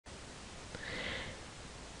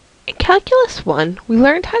In Calculus 1, we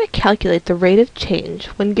learned how to calculate the rate of change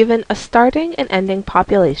when given a starting and ending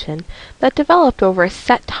population that developed over a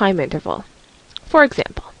set time interval. For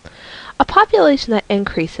example, a population that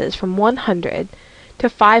increases from 100 to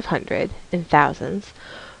 500 in thousands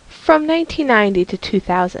from 1990 to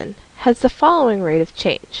 2000 has the following rate of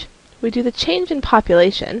change. We do the change in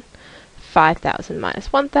population, 5,000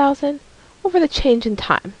 minus 1,000, over the change in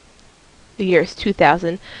time, the years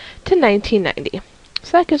 2000 to 1990.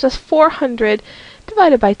 So that gives us 400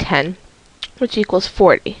 divided by 10, which equals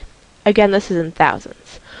 40. Again, this is in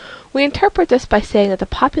thousands. We interpret this by saying that the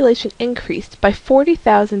population increased by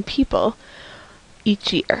 40,000 people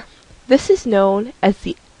each year. This is known as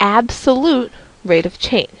the absolute rate of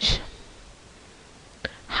change.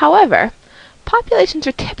 However, populations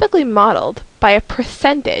are typically modeled by a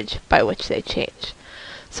percentage by which they change.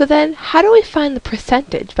 So then, how do we find the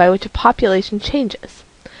percentage by which a population changes?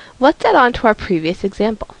 Let's add on to our previous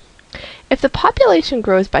example. If the population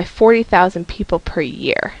grows by 40,000 people per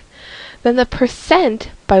year, then the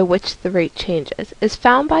percent by which the rate changes is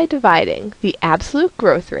found by dividing the absolute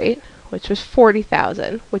growth rate, which was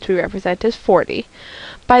 40,000, which we represent as 40,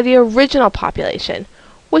 by the original population,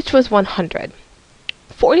 which was 100.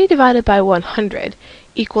 40 divided by 100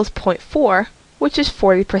 equals 0.4, which is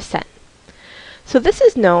 40%. So this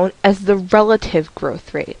is known as the relative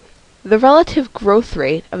growth rate. The relative growth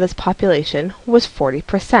rate of this population was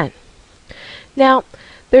 40%. Now,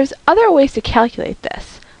 there's other ways to calculate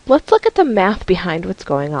this. Let's look at the math behind what's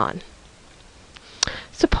going on.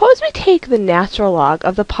 Suppose we take the natural log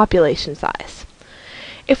of the population size.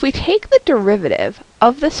 If we take the derivative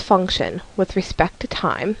of this function with respect to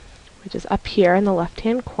time, which is up here in the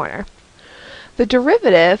left-hand corner, the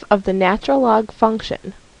derivative of the natural log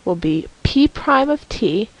function will be p prime of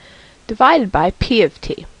t divided by p of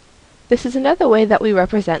t. This is another way that we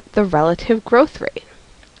represent the relative growth rate.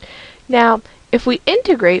 Now, if we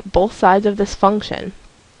integrate both sides of this function,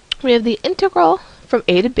 we have the integral from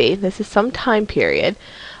a to b, this is some time period,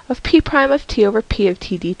 of p prime of t over p of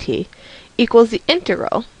t dt, equals the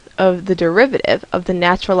integral of the derivative of the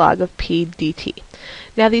natural log of p dt.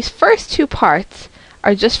 Now, these first two parts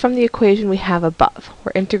are just from the equation we have above.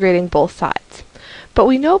 We're integrating both sides. But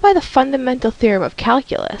we know by the fundamental theorem of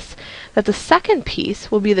calculus that the second piece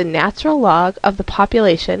will be the natural log of the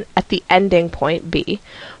population at the ending point b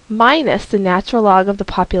minus the natural log of the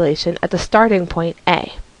population at the starting point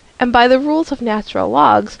a. And by the rules of natural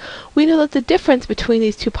logs, we know that the difference between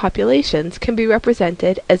these two populations can be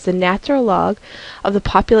represented as the natural log of the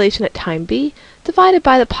population at time b divided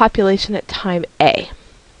by the population at time a.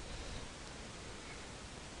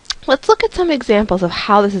 Let's look at some examples of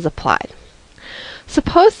how this is applied.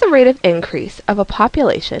 Suppose the rate of increase of a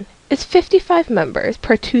population is 55 members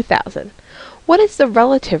per 2,000. What is the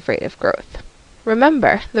relative rate of growth?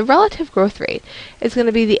 Remember, the relative growth rate is going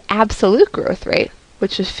to be the absolute growth rate,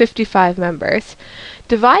 which is 55 members,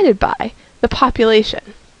 divided by the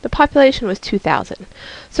population. The population was 2,000.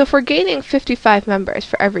 So if we're gaining 55 members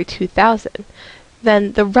for every 2,000,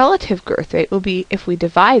 then the relative growth rate will be, if we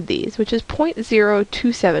divide these, which is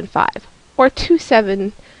 0.0275, or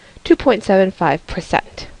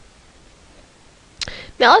 2.75%.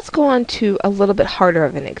 Now let's go on to a little bit harder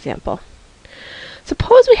of an example.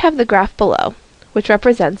 Suppose we have the graph below, which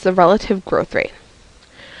represents the relative growth rate.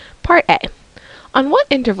 Part A. On what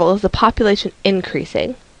interval is the population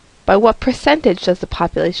increasing? By what percentage does the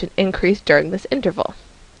population increase during this interval?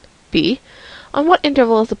 B. On what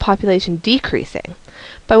interval is the population decreasing?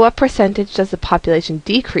 By what percentage does the population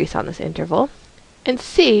decrease on this interval? And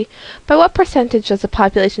C. By what percentage does the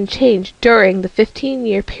population change during the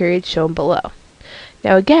 15-year period shown below?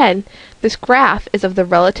 Now again, this graph is of the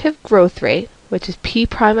relative growth rate, which is p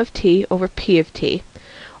prime of t over p of t,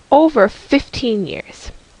 over 15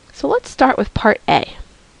 years. So let's start with part A.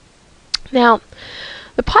 Now,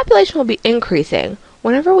 the population will be increasing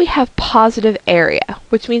whenever we have positive area,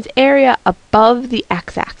 which means area above the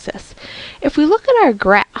x-axis. If we look at our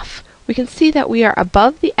graph, we can see that we are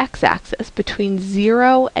above the x-axis between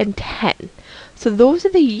 0 and 10. So those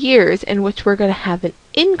are the years in which we're going to have an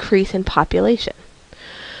increase in population.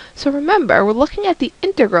 So remember, we're looking at the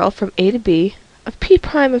integral from a to b of p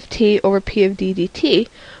prime of t over p of d dt,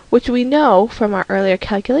 which we know from our earlier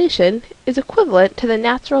calculation is equivalent to the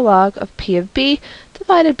natural log of p of b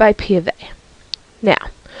divided by p of a. Now,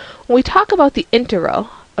 when we talk about the integral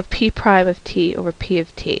of p prime of t over p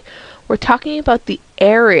of t, we're talking about the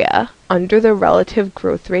area under the relative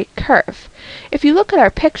growth rate curve. If you look at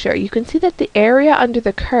our picture, you can see that the area under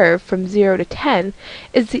the curve from 0 to 10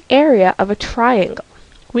 is the area of a triangle.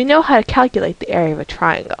 We know how to calculate the area of a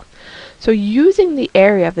triangle. So using the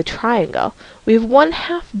area of the triangle, we have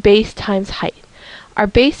 1/2 base times height. Our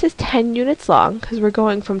base is 10 units long because we're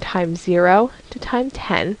going from times 0 to times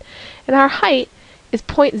 10, and our height is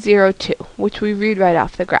 0.02, which we read right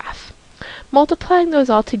off the graph. Multiplying those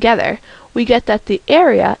all together, we get that the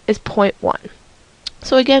area is 0.1.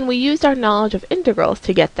 So again, we used our knowledge of integrals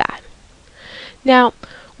to get that. Now,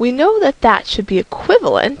 we know that that should be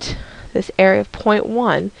equivalent, this area of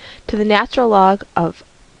 0.1, to the natural log of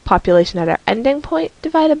population at our ending point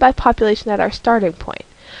divided by population at our starting point.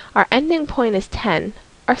 Our ending point is 10,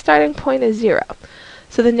 our starting point is 0.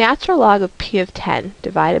 So the natural log of p of 10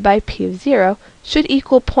 divided by p of 0 should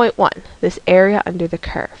equal 0.1, this area under the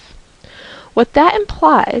curve. What that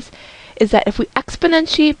implies is that if we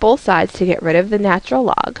exponentiate both sides to get rid of the natural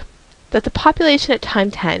log, that the population at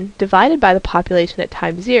time 10 divided by the population at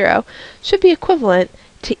time 0 should be equivalent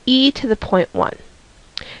to e to the 0.1.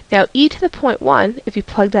 Now e to the 0.1, if you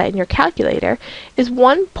plug that in your calculator, is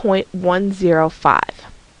 1.105.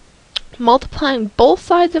 Multiplying both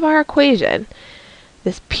sides of our equation,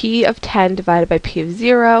 this p of 10 divided by p of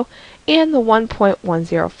 0 and the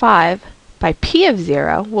 1.105 by p of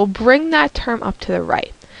 0 will bring that term up to the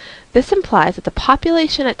right. This implies that the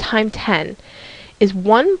population at time 10 is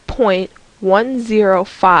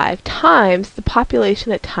 1.105 times the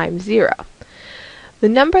population at time 0. The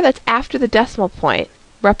number that's after the decimal point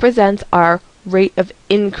represents our rate of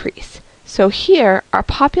increase. So here, our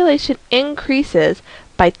population increases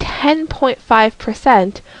by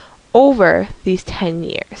 10.5% over these 10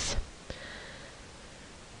 years.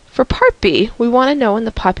 For part B, we want to know when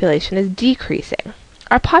the population is decreasing.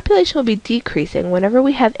 Our population will be decreasing whenever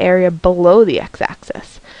we have area below the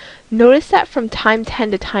x-axis. Notice that from time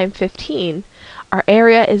 10 to time 15, our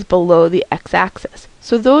area is below the x-axis.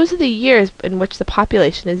 So those are the years in which the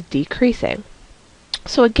population is decreasing.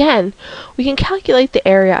 So again, we can calculate the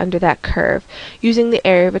area under that curve using the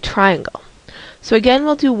area of a triangle. So again,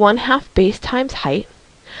 we'll do 1/2 base times height.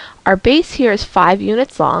 Our base here is 5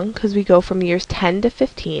 units long because we go from years 10 to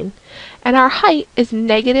 15, and our height is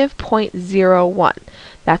negative 0.01.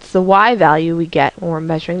 That's the y value we get when we're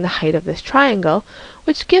measuring the height of this triangle,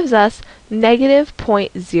 which gives us negative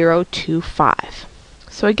 0.025.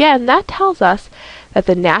 So again, that tells us that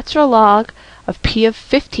the natural log of p of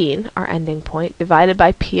 15, our ending point, divided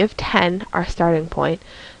by p of 10, our starting point,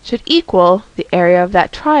 should equal the area of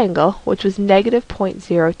that triangle, which was negative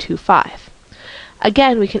 0.025.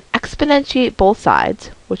 Again, we can exponentiate both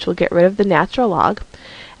sides, which will get rid of the natural log,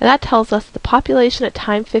 and that tells us the population at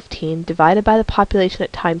time 15 divided by the population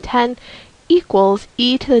at time 10 equals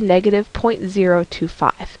e to the negative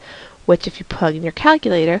 0.025, which, if you plug in your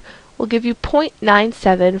calculator, will give you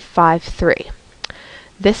 0.9753.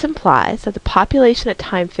 This implies that the population at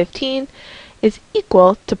time 15 is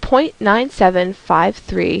equal to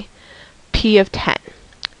 0.9753 p of 10.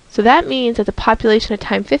 So that means that the population at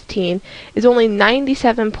time 15 is only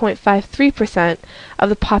 97.53% of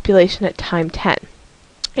the population at time 10.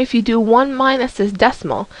 If you do 1 minus this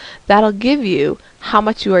decimal, that'll give you how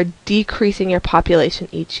much you are decreasing your population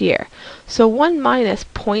each year. So 1 minus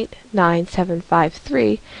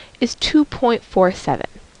 0.9753 is 2.47.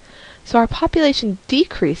 So our population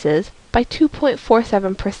decreases by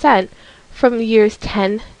 2.47% from years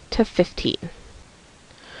 10 to 15.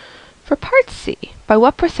 For part C, by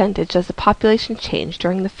what percentage does the population change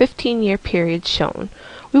during the 15-year period shown?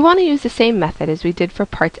 We want to use the same method as we did for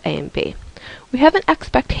parts A and B. We have an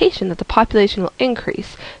expectation that the population will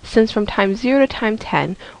increase, since from time 0 to time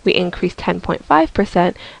 10 we increase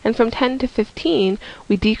 10.5%, and from 10 to 15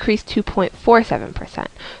 we decrease 2.47%.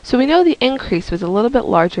 So we know the increase was a little bit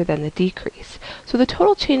larger than the decrease. So the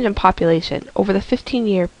total change in population over the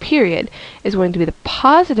 15-year period is going to be the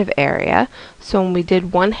positive area. So when we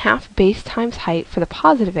did 1/2 base times height for the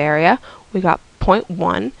positive area, we got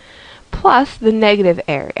 0.1, plus the negative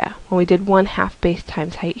area. When we did 1/2 base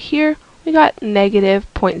times height here, we got negative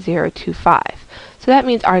 0.025. So that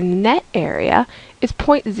means our net area is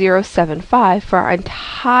 0.075 for our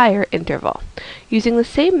entire interval. Using the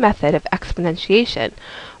same method of exponentiation,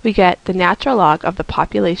 we get the natural log of the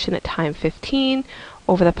population at time 15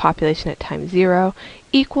 over the population at time 0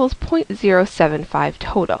 equals 0.075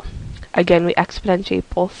 total. Again, we exponentiate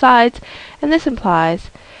both sides, and this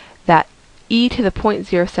implies that e to the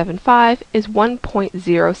 0.075 is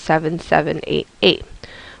 1.07788.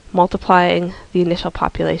 Multiplying the initial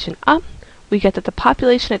population up, we get that the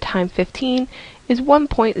population at time 15 is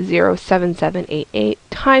 1.07788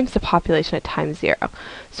 times the population at time 0.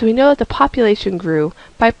 So we know that the population grew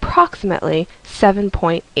by approximately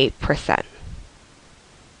 7.8%.